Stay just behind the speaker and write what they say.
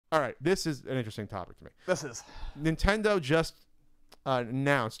All right, this is an interesting topic to me. This is. Nintendo just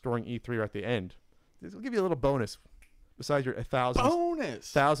announced during E3 or at the end. This will give you a little bonus. Besides your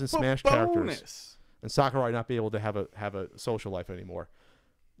 1,000 Smash characters, and Sakurai not be able to have a social life anymore.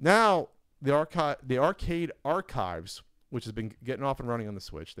 Now the arcade archives, which has been getting off and running on the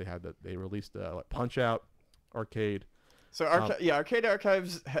Switch, they released Punch Out Arcade. So Arcade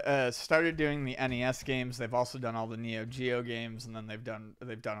Archives started doing the NES games. They've also done all the Neo Geo games, and then they've done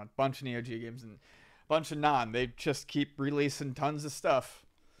a bunch of Neo Geo games and a bunch of non. They just keep releasing tons of stuff.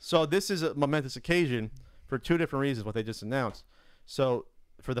 So this is a momentous occasion for two different reasons. What they just announced. So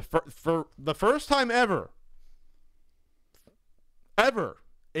for the first time ever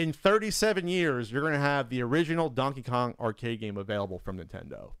in 37 years, you're going to have the original Donkey Kong arcade game available from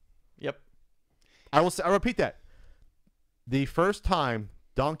Nintendo. Yep. I'll repeat that. The first time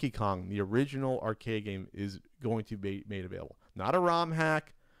Donkey Kong, the original arcade game, is going to be made available. Not a ROM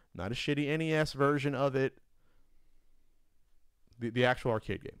hack, not a shitty NES version of it. The actual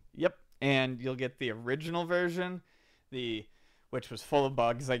arcade game. Yep. And you'll get the original version, which was full of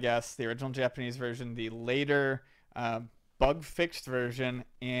bugs, I guess. The original Japanese version, the later bug-fixed version,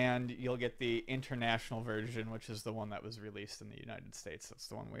 and you'll get the international version, which is the one that was released in the United States. That's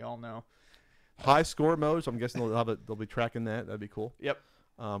the one we all know. High score mode, so I'm guessing they'll be tracking that. That'd be cool. Yep.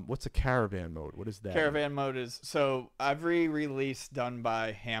 What's a caravan mode? What is that? Caravan mode is so every release done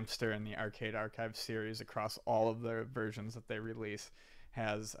by Hamster in the Arcade Archive series across all of their versions that they release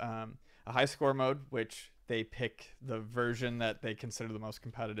has a high score mode, which they pick the version that they consider the most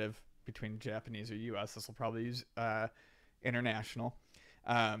competitive between Japanese or US. This will probably use international.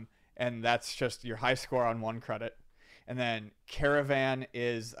 And that's just your high score on 1 credit. And then Caravan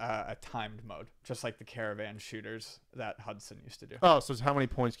is a timed mode, just like the Caravan shooters that Hudson used to do. Oh, so how many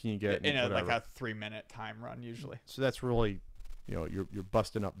points can you get in like a 3-minute time run usually? So that's really, you're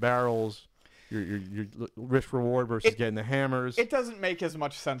busting up barrels, your risk reward versus getting the hammers. It doesn't make as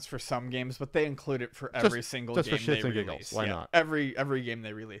much sense for some games, but they include it for every single game for shits they and release. Giggles. Why not? Every game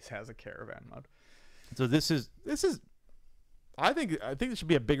they release has a Caravan mode. So this is. I think it should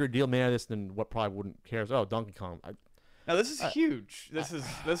be a bigger deal made out of this than what probably wouldn't care. Oh, Donkey Kong. Now this is huge. This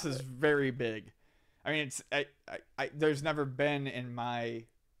is very big. I mean, there's never been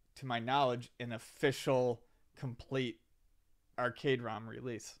to my knowledge, an official complete arcade ROM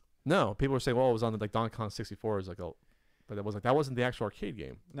release. No, people were saying, well, it was on the Donkey Kong 64. Is but that wasn't the actual arcade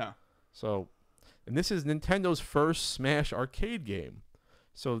game. No. So, and this is Nintendo's first Smash arcade game.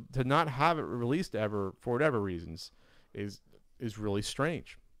 So to not have it released ever for whatever reasons is really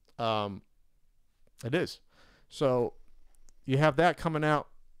strange. It is. So you have that coming out.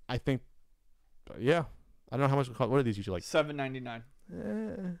 I think, yeah. I don't know how much it cost. What are these usually like? $7.99.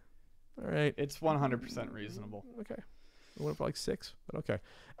 All right. It's 100% reasonable. Okay. I went for like 6, but okay.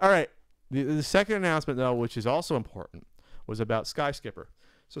 All right. The second announcement, though, which is also important, was about Sky Skipper.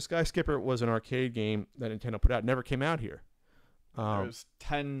 So Sky Skipper was an arcade game that Nintendo put out. It never came out here. There's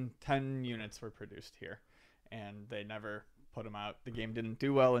 10 units were produced here, and they never put them out. The game didn't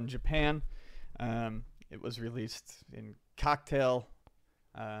do well in Japan. It was released in Cocktail.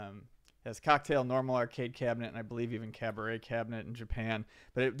 It has Cocktail, normal arcade cabinet, and I believe even Cabaret cabinet in Japan.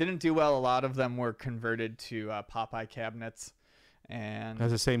 But it didn't do well. A lot of them were converted to Popeye cabinets. And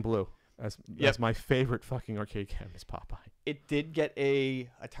has the same blue. That's my favorite fucking arcade cabinet is Popeye. It did get a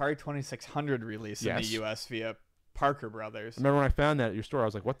Atari 2600 release in the US via Parker Brothers. Remember when I found that at your store, I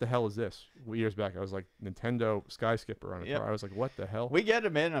was like, what the hell is this? Years back, I was like, Nintendo Sky Skipper on it. I was like, what the hell? We get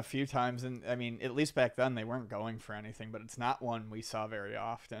them in a few times, and I mean, at least back then, they weren't going for anything, but it's not one we saw very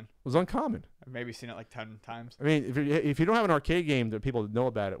often. It was uncommon. I've maybe seen it like 10 times. I mean, if you don't have an arcade game that people know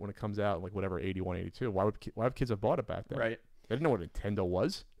about it when it comes out, like whatever, 81, 82, why would kids have bought it back then? Right. They didn't know what Nintendo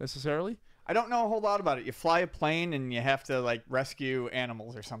was, necessarily. I don't know a whole lot about it. You fly a plane, and you have to, like, rescue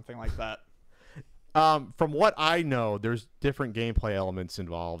animals or something like that. From what I know, there's different gameplay elements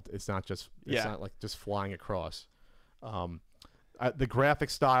involved. It's not not like just flying across. The graphic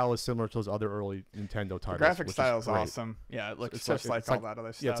style is similar to those other early Nintendo titles. The graphic style is awesome. Yeah, it looks just like all that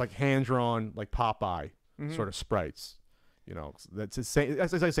other stuff. Yeah, it's like hand drawn, like Popeye sort of sprites. That's the same.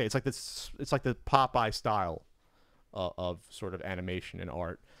 As I say, it's like this. It's like the Popeye style of sort of animation and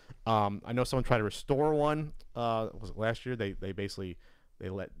art. I know someone tried to restore one. Was it last year? They basically. They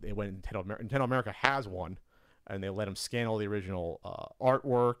went Nintendo America has one, and they let them scan all the original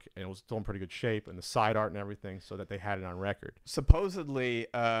artwork, and it was still in pretty good shape, and the side art and everything, so that they had it on record. Supposedly,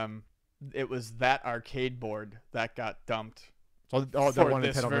 it was that arcade board that got dumped for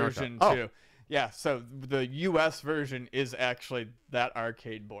this version too. Yeah, so the U.S. version is actually that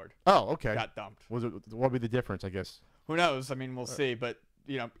arcade board. Oh, okay. Got dumped. What would be the difference? I guess. Who knows? I mean, we'll see, but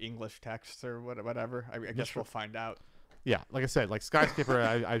English text or whatever. I guess we'll find out. Yeah, like I said, like Skyscraper,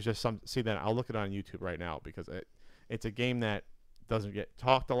 I just see that. I'll look it on YouTube right now because it's a game that doesn't get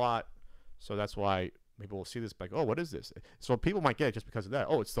talked a lot, so that's why maybe we'll see this like, oh, what is this? So people might get it just because of that.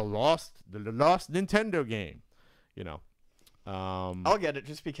 Oh, it's the lost Nintendo game, you know. I'll get it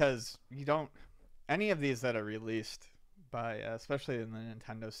just because you don't any of these that are released by especially in the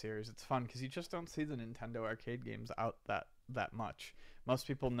Nintendo series. It's fun because you just don't see the Nintendo arcade games out that much. Most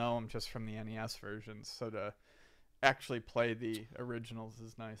people know them just from the NES versions, so to actually play the originals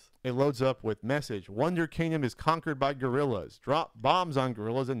is nice. It loads up with message: Wonder Kingdom is conquered by gorillas. Drop bombs on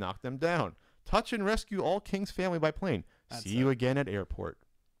gorillas and knock them down. Touch and rescue all King's family by plane. See you again at airport.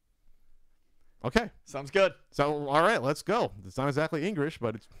 Okay. Sounds good. So, all right, let's go. It's not exactly English,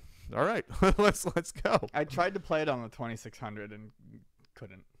 but it's all right. let's go. I tried to play it on the 2600 and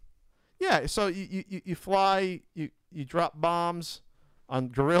couldn't. Yeah, so you fly, you drop bombs on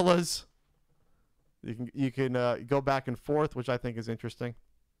gorillas. You can go back and forth, which I think is interesting.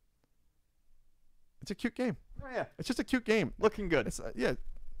 It's a cute game. Oh yeah, it's just a cute game. Looking good. It's, yeah.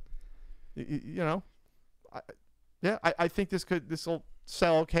 You know, I think this will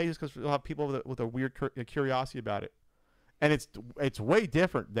sell okay just because we'll have people with a weird curiosity about it, and it's way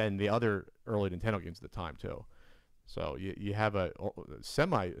different than the other early Nintendo games at the time too. So you have a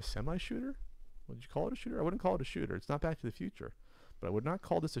semi shooter. Would you call it a shooter? I wouldn't call it a shooter. It's not Back to the Future, but I would not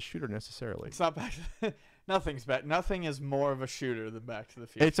call this a shooter necessarily. It's not Back. Nothing's bad. Nothing is more of a shooter than Back to the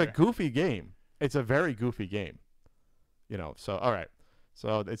Future. It's a goofy game. It's a very goofy game. You know. So all right.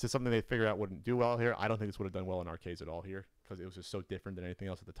 So it's just something they figured out wouldn't do well here. I don't think this would have done well in arcades at all here because it was just so different than anything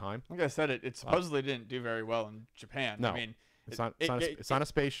else at the time. Like I said, it supposedly didn't do very well in Japan. No, I mean, it's not a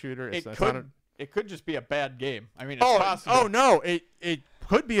space shooter. It could just be a bad game. I mean, it's possible. Oh no, it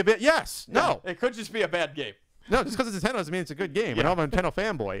could be a bit. Yes, no, it could just be a bad game. No, just because it's Nintendo doesn't mean it's a good game. Yeah. I'm a Nintendo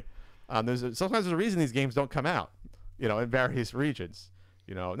fanboy. Sometimes there's a reason these games don't come out. You know, in various regions.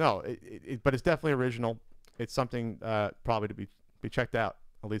 You know, no, but it's definitely original. It's something probably to be checked out.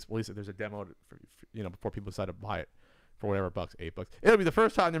 At least if there's a demo before people decide to buy it for whatever bucks, $8. It'll be the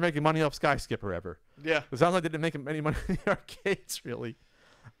first time they're making money off Sky Skipper ever. Yeah, it sounds like they didn't make any money in the arcades really.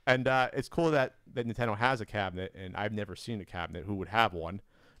 And it's cool that Nintendo has a cabinet, and I've never seen a cabinet who would have one.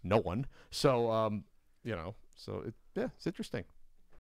 No one. So it's interesting.